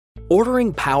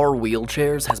Ordering power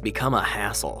wheelchairs has become a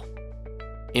hassle.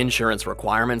 Insurance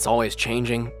requirements always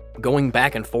changing, going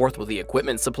back and forth with the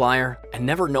equipment supplier, and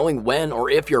never knowing when or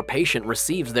if your patient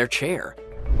receives their chair.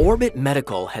 Orbit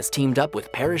Medical has teamed up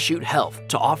with Parachute Health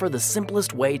to offer the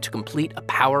simplest way to complete a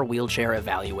power wheelchair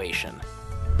evaluation.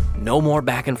 No more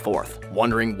back and forth,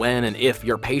 wondering when and if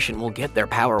your patient will get their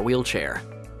power wheelchair.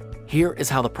 Here is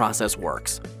how the process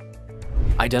works.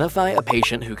 Identify a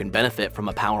patient who can benefit from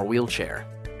a power wheelchair.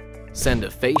 Send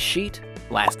a face sheet,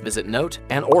 last visit note,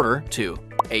 and order to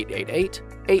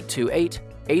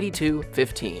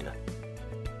 888-828-8215.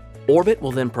 Orbit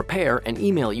will then prepare and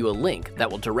email you a link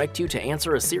that will direct you to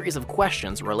answer a series of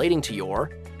questions relating to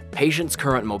your patient's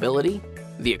current mobility,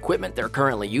 the equipment they're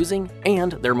currently using,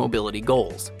 and their mobility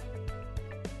goals.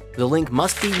 The link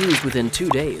must be used within 2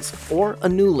 days, or a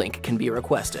new link can be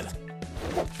requested.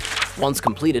 Once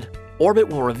completed, Orbit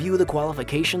will review the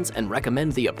qualifications and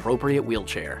recommend the appropriate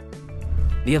wheelchair.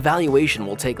 The evaluation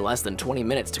will take less than 20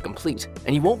 minutes to complete,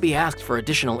 and you won't be asked for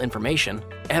additional information,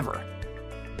 ever.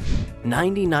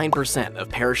 99% of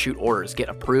Parachute orders get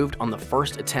approved on the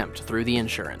first attempt through the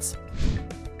insurance.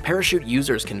 Parachute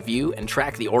users can view and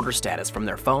track the order status from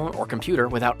their phone or computer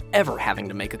without ever having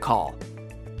to make a call.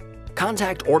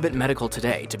 Contact Orbit Medical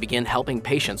today to begin helping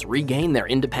patients regain their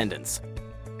independence.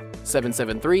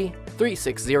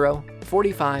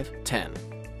 773-360-4510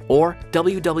 or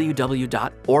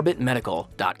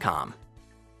www.orbitmedical.com.